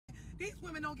These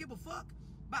women don't give a fuck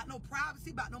about no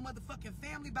privacy, about no motherfucking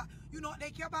family, about, you know what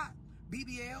they care about?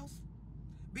 BBLs.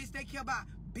 Bitch, they care about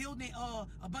building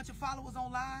a bunch of followers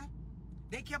online.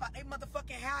 They care about their motherfucking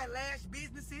hair and lash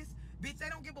businesses. Bitch, they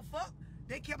don't give a fuck.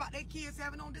 They care about their kids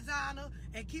having on designer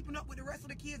and keeping up with the rest of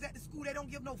the kids at the school. They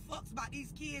don't give no fucks about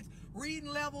these kids'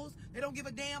 reading levels. They don't give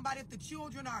a damn about if the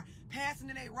children are passing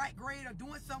in their right grade or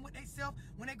doing something with themselves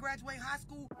when they graduate high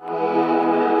school.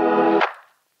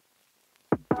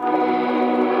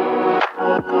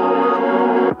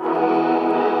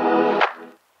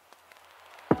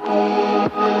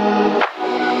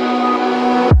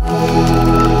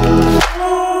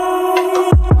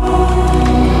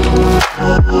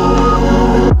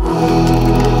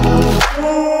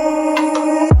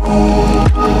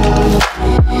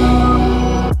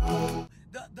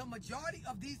 The majority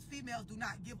of these females do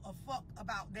not give a fuck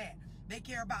about that. They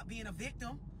care about being a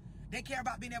victim. They care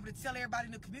about being able to tell everybody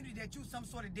in the community that you some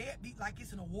sort of deadbeat, like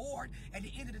it's an award at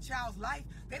the end of the child's life.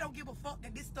 They don't give a fuck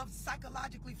that this stuff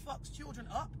psychologically fucks children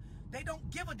up. They don't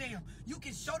give a damn. You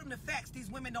can show them the facts. These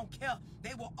women don't care.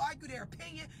 They will argue their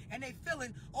opinion and they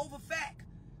feeling over fact.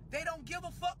 They don't give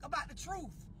a fuck about the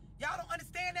truth. Y'all don't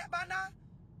understand that by now?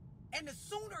 And the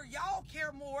sooner y'all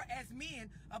care more as men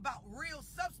about real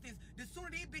substance, the sooner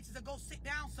these bitches will go sit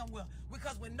down somewhere.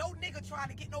 Because when no nigga trying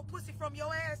to get no pussy from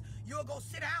your ass, you'll go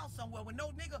sit down somewhere. When no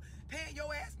nigga paying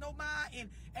your ass no mind and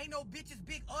ain't no bitches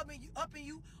big upping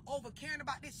you over caring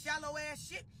about this shallow ass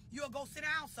shit, you'll go sit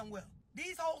down somewhere.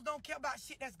 These hoes don't care about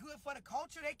shit that's good for the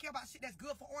culture. They care about shit that's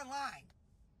good for online.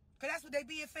 Because that's what they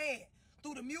being fed.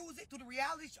 Through the music, through the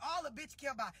reality, all a bitch care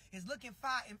about is looking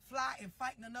fly and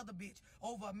fighting another bitch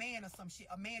over a man or some shit.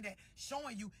 A man that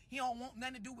showing you he don't want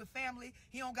nothing to do with family.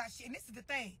 He don't got shit. And this is the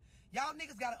thing. Y'all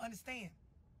niggas got to understand.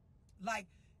 Like,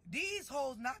 these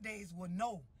hoes nowadays will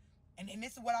know. And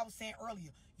this is what I was saying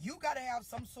earlier. You got to have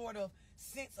some sort of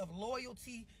sense of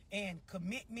loyalty and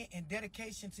commitment and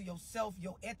dedication to yourself,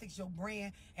 your ethics, your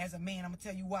brand as a man. I'm going to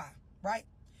tell you why, right?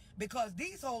 Because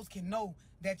these hoes can know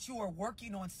that you are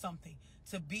working on something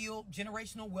to build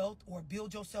generational wealth or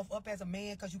build yourself up as a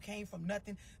man because you came from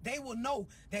nothing. They will know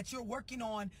that you're working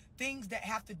on things that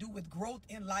have to do with growth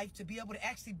in life to be able to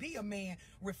actually be a man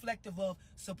reflective of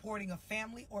supporting a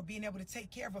family or being able to take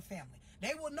care of a family.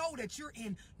 They will know that you're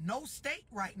in no state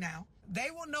right now. They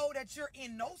will know that you're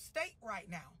in no state right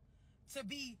now to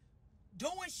be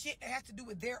doing shit that has to do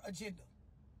with their agenda.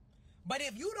 But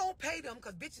if you don't pay them,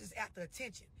 because bitches is after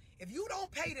attention, if you don't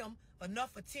pay them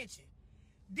enough attention,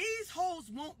 these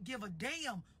hoes won't give a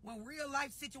damn when real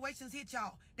life situations hit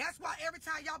y'all. That's why every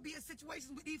time y'all be in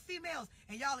situations with these females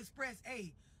and y'all express,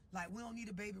 hey, like, we don't need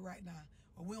a baby right now,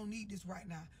 or we don't need this right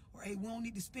now, or hey, we don't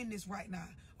need to spend this right now,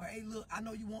 or hey, look, I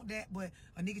know you want that, but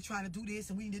a nigga trying to do this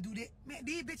and we need to do that. Man,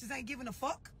 these bitches ain't giving a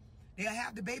fuck. They'll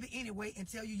have the baby anyway and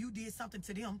tell you did something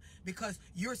to them because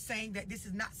you're saying that this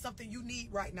is not something you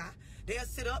need right now. They'll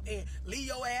sit up and leave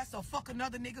your ass or fuck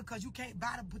another nigga because you can't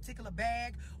buy the particular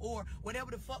bag or whatever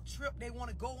the fuck trip they want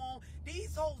to go on.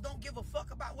 These hoes don't give a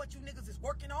fuck about what you niggas is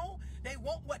working on. They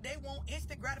want what they want,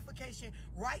 instant gratification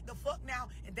right the fuck now,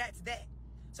 and that's that.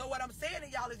 So what I'm saying to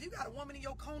y'all is you got a woman in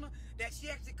your corner that she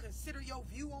actually consider your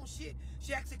view on shit.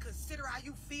 She actually consider how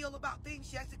you feel about things.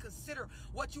 She actually consider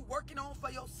what you working on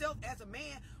for yourself as a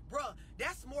man. Bruh,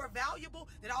 that's more valuable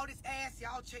than all this ass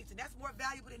y'all chasing. That's more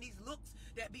valuable than these looks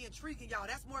that be intriguing y'all.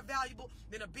 That's more valuable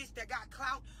than a bitch that got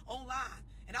clout online.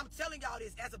 And I'm telling y'all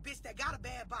this as a bitch that got a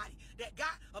bad body, that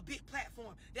got a big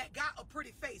platform, that got a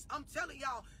pretty face. I'm telling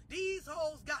y'all, these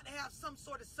hoes got to have some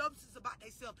sort of substance about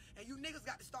themselves, and you niggas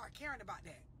got to start caring about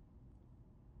that.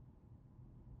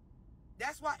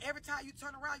 That's why every time you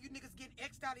turn around, you niggas getting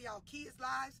X'd out of y'all kids'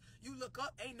 lives. You look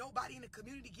up, ain't nobody in the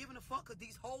community giving a fuck because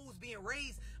these hoes being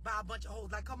raised by a bunch of hoes.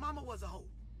 Like her mama was a hoe.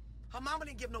 Her mama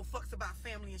didn't give no fucks about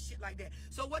family and shit like that.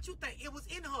 So what you think? It was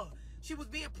in her. She was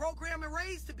being programmed and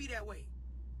raised to be that way.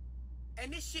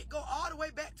 And this shit go all the way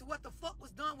back to what the fuck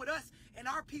was done with us and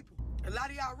our people. A lot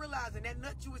of y'all realizing that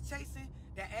nut you was chasing,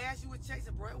 that ass you was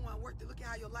chasing, bro, it wasn't worth it. Look at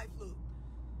how your life look.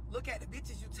 Look at the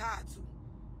bitches you tied to.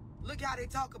 Look how they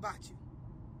talk about you.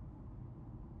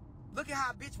 Look at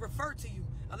how a bitch refer to you.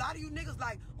 A lot of you niggas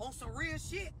like on some real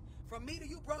shit. From me to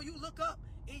you, bro, you look up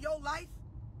in your life,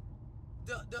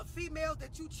 the females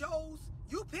that you chose,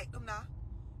 you picked them now.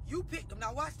 You picked them.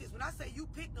 Now watch this. When I say you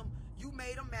picked them, you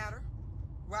made them matter,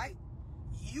 right?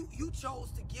 You chose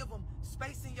to give them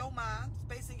space in your mind,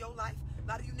 space in your life. A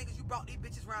lot of you niggas, you brought these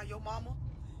bitches around your mama.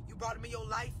 You brought them in your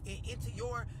life and into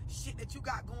your shit that you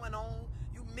got going on.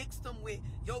 You mixed them with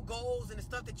your goals and the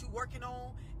stuff that you working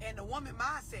on. And the woman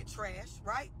mindset trash,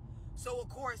 right? So, of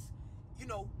course, you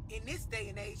know, in this day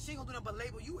and age, she ain't gonna do nothing but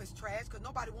label you as trash, because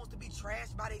nobody wants to be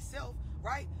trashed by themselves,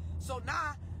 right? So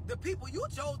now, the people you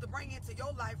chose to bring into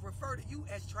your life refer to you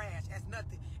as trash, as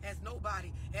nothing, as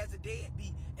nobody, as a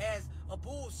deadbeat, as a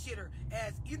bullshitter,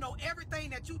 as, you know,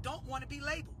 everything that you don't want to be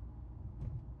labeled.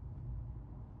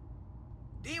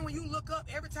 Then when you look up,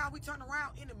 every time we turn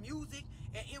around in the music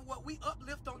and in what we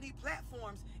uplift on these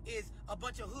platforms is a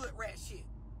bunch of hood rat shit.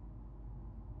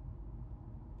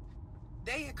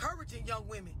 They encouraging young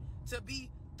women to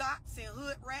be thoughts and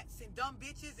hood rats and dumb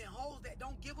bitches and hoes that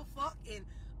don't give a fuck and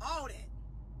all that.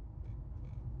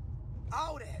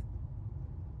 All that.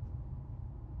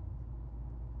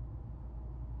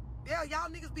 Yeah, y'all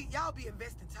niggas be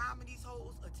investing time in these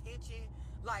hoes, attention.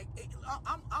 Like,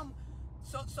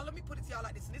 so let me put it to y'all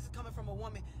like this, and this is coming from a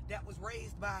woman that was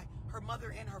raised by her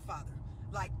mother and her father.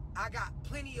 Like, I got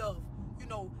plenty of, you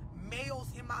know, males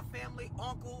in my family,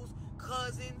 uncles,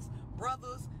 cousins,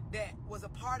 brothers that was a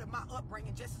part of my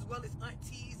upbringing, just as well as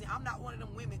aunties. And I'm not one of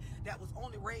them women that was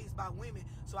only raised by women,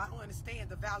 so I don't understand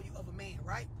the value of a man,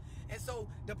 right? And so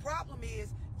the problem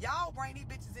is, y'all bring these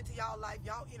bitches into y'all life,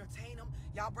 y'all entertain them,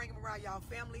 y'all bring them around y'all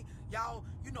family, y'all,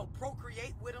 you know,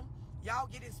 procreate with them, y'all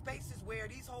get in spaces where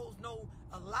these hoes know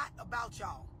a lot about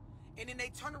y'all, and then they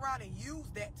turn around and use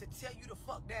that to tell you to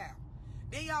fuck down.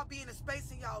 Then y'all be in a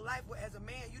space in y'all life where, as a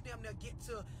man, you damn near get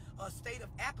to a state of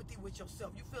apathy with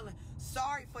yourself. You feeling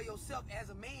sorry for yourself as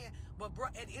a man. But bro,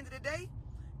 at the end of the day,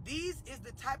 these is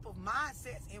the type of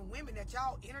mindsets in women that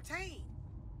y'all entertain.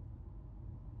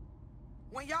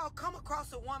 When y'all come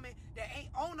across a woman that ain't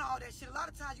on all that shit, a lot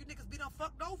of times you niggas be done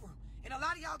fucked over them. And a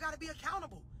lot of y'all gotta be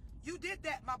accountable. You did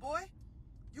that, my boy.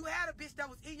 You had a bitch that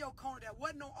was in your corner that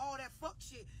wasn't on all that fuck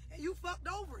shit, and you fucked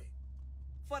over it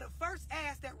for the first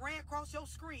ass that ran across your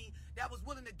screen that was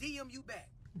willing to DM you back.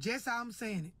 Just how I'm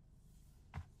saying it.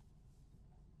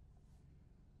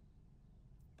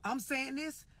 I'm saying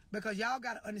this because y'all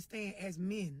got to understand, as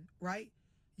men, right?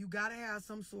 You got to have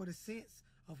some sort of sense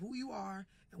of who you are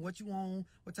and what you own,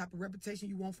 what type of reputation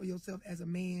you want for yourself as a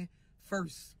man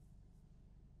first.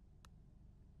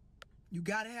 You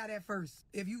got to have that first.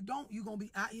 If you don't, you're going to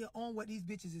be out here on what these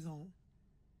bitches is on.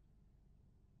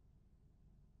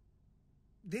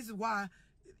 This is why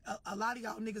a lot of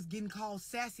y'all niggas getting called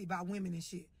sassy by women and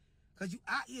shit. Because you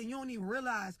out here and you don't even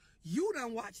realize you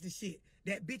done watch the shit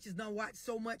that bitches done watch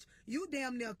so much. You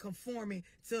damn near conforming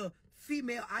to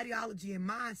female ideology and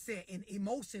mindset and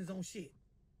emotions on shit.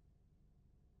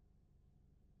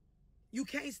 You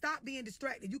can't stop being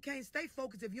distracted. You can't stay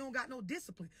focused if you don't got no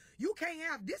discipline. You can't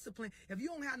have discipline if you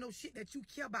don't have no shit that you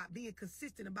care about being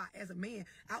consistent about as a man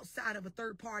outside of a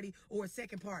third party or a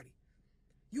second party.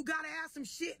 You gotta have some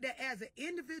shit that, as an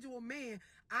individual man,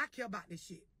 I care about this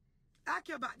shit. I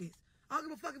care about this. I don't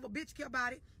give a fuck if a bitch care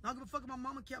about it. I don't give a fuck if my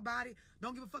mama care about it.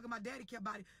 Don't give a fuck if my daddy care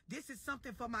about it. This is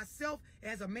something for myself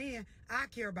as a man I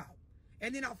care about.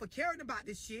 And then off of caring about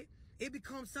this shit, it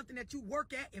becomes something that you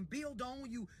work at and build on,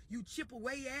 you chip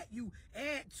away at, you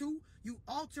add to, you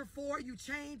alter for, you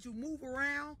change, you move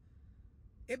around.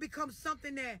 It becomes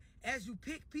something that, as you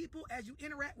pick people, as you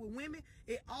interact with women,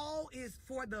 it all is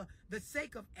for the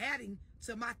sake of adding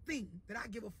to my thing that I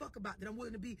give a fuck about, that I'm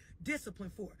willing to be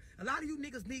disciplined for. A lot of you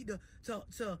niggas need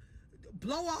to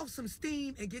blow off some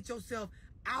steam and get yourself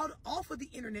off of the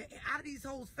internet and out of these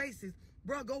hoes' faces.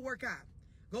 Bro, go work out.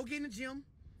 Go get in the gym.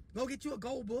 Go get you a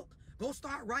goal book. Go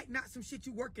start writing out some shit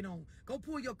you working on. Go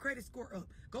pull your credit score up.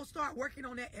 Go start working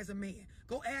on that as a man.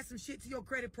 Go add some shit to your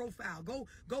credit profile. Go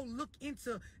look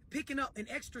into picking up an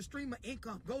extra stream of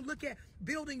income. Go look at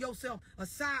building yourself a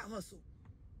side hustle.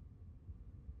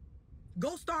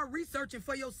 Go start researching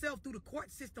for yourself through the court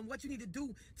system what you need to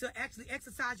do to actually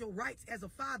exercise your rights as a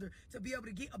father to be able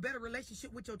to get a better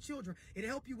relationship with your children. It'll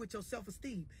help you with your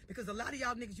self-esteem. Because a lot of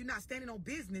y'all niggas, you're not standing on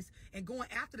business and going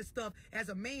after the stuff as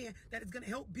a man that is going to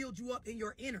help build you up in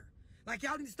your inner. Like,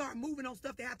 y'all need to start moving on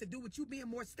stuff that have to do with you being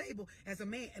more stable as a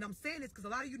man. And I'm saying this because a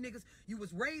lot of you niggas, you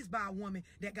was raised by a woman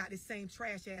that got this same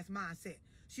trash-ass mindset.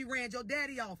 She ran your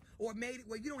daddy off or made it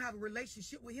where you don't have a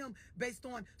relationship with him based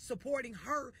on supporting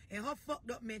her and her fucked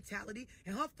up mentality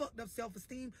and her fucked up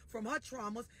self-esteem from her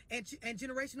traumas and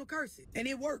generational curses. And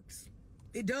it works.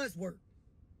 It does work.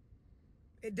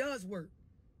 It does work.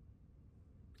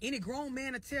 Any grown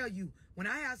man will tell you, when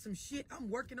I have some shit I'm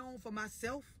working on for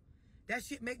myself, that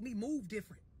shit make me move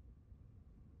different.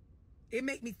 It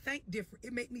make me think different.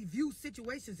 It make me view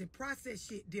situations and process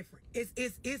shit different.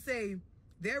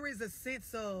 There is a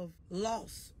sense of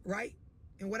loss, right?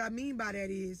 And what I mean by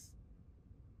that is,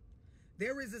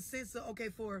 there is a sense of, okay,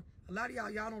 for a lot of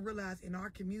y'all don't realize in our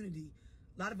community,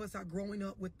 a lot of us are growing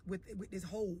up with this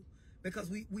hole because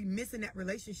we missing that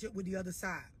relationship with the other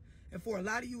side. And for a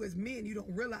lot of you as men, you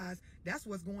don't realize that's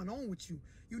what's going on with you.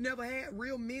 You never had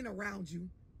real men around you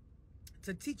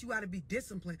to teach you how to be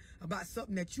disciplined about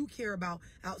something that you care about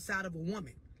outside of a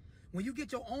woman. When you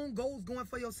get your own goals going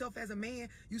for yourself as a man,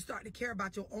 you start to care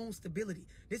about your own stability.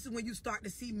 This is when you start to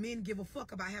see men give a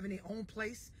fuck about having their own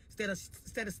place instead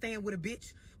of staying with a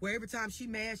bitch where every time she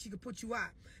mad, she could put you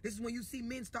out. This is when you see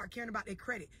men start caring about their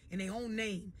credit and their own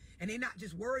name. And they're not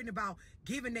just worrying about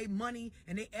giving their money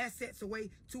and their assets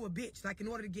away to a bitch. Like in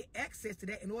order to get access to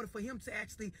that, in order for him to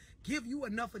actually give you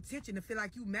enough attention to feel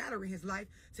like you matter in his life,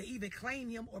 to even claim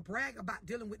him or brag about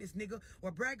dealing with this nigga or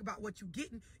brag about what you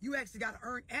getting, you actually got to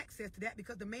earn access to that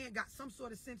because the man got some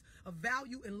sort of sense of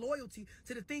value and loyalty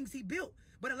to the things he built.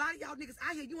 But a lot of y'all niggas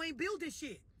out here, you ain't building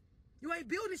shit. You ain't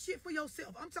building shit for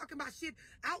yourself. I'm talking about shit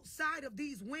outside of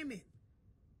these women.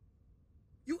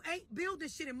 You ain't building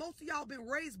shit, and most of y'all been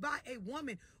raised by a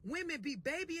woman. Women be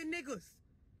babying niggas.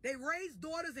 They raise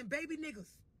daughters and baby niggas.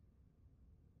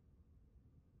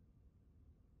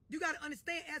 You got to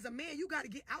understand, as a man, you got to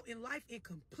get out in life and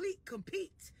compete,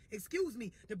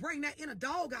 to bring that inner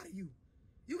dog out of you.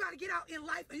 You got to get out in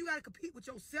life and you got to compete with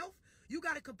yourself. You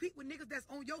got to compete with niggas that's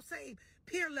on your same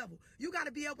peer level. You got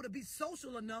to be able to be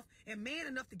social enough and man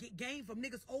enough to get game from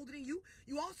niggas older than you.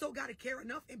 You also got to care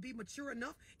enough and be mature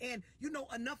enough and, you know,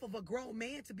 enough of a grown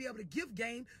man to be able to give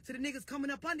game to the niggas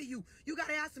coming up under you. You got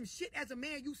to have some shit as a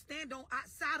man you stand on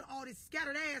outside of all this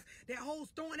scattered ass that hoes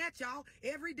throwing at y'all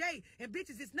every day. And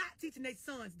bitches is not teaching their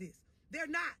sons this. They're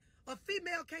not. A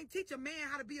female can't teach a man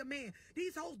how to be a man.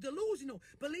 These hoes delusional,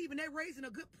 believing they're raising a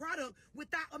good product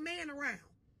without a man around.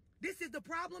 This is the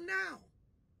problem now.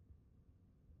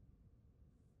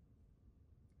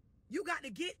 You got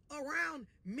to get around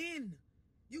men.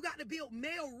 You got to build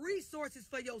male resources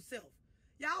for yourself.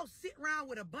 Y'all sit around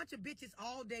with a bunch of bitches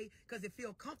all day because it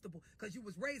feel comfortable because you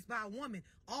was raised by a woman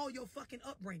all your fucking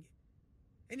upbringing.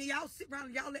 And then y'all sit around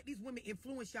and y'all let these women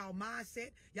influence y'all mindset.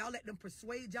 Y'all let them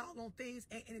persuade y'all on things.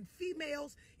 And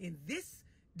females in this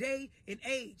day and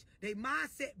age, their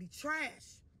mindset be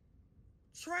trash.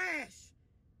 Trash.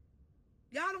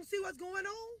 Y'all don't see what's going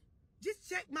on? Just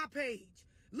check my page.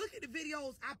 Look at the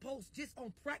videos I post just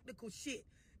on practical shit.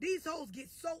 These hoes get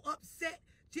so upset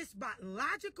just by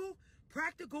logical,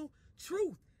 practical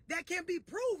truth that can be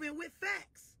proven with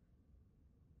facts.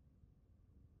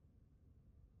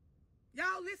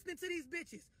 Y'all listening to these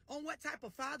bitches on what type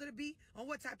of father to be, on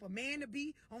what type of man to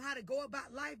be, on how to go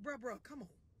about life, bruh, come on.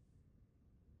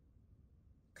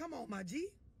 Come on, my G.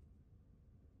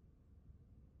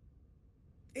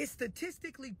 It's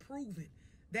statistically proven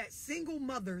that single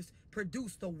mothers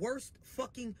produce the worst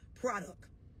fucking product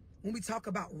when we talk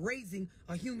about raising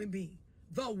a human being.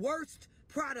 The worst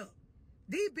product.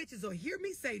 These bitches will hear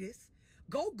me say this.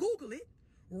 Go Google it.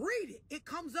 Read it. It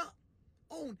comes up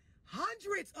on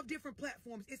hundreds of different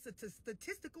platforms. It's a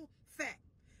statistical fact.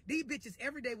 These bitches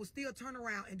every day will still turn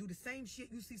around and do the same shit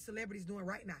you see celebrities doing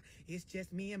right now. It's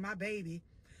just me and my baby.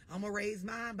 I'm gonna raise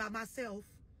mine by myself.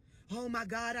 Oh my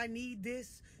God, I need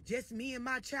this. Just me and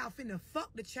my child. Finna fuck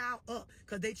the child up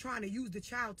because they trying to use the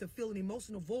child to fill an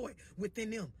emotional void within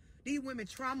them. These women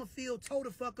trauma-filled, toe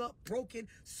the fuck up, broken,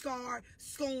 scarred,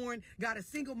 scorned, got a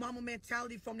single mama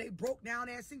mentality from they broke down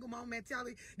ass single mama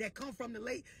mentality that come from the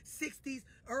late 60s,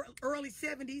 early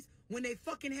 70s when they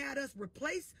fucking had us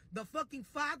replace the fucking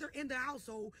father in the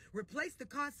household, replace the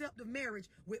concept of marriage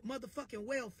with motherfucking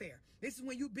welfare. This is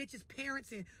when you bitches'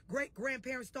 parents and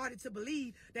great-grandparents started to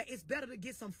believe that it's better to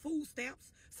get some food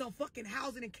stamps, some fucking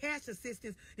housing and cash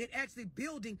assistance than actually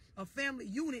building a family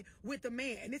unit with a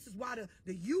man. And this is why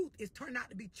the youth is turning out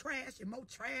to be trash and more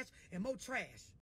trash and more trash.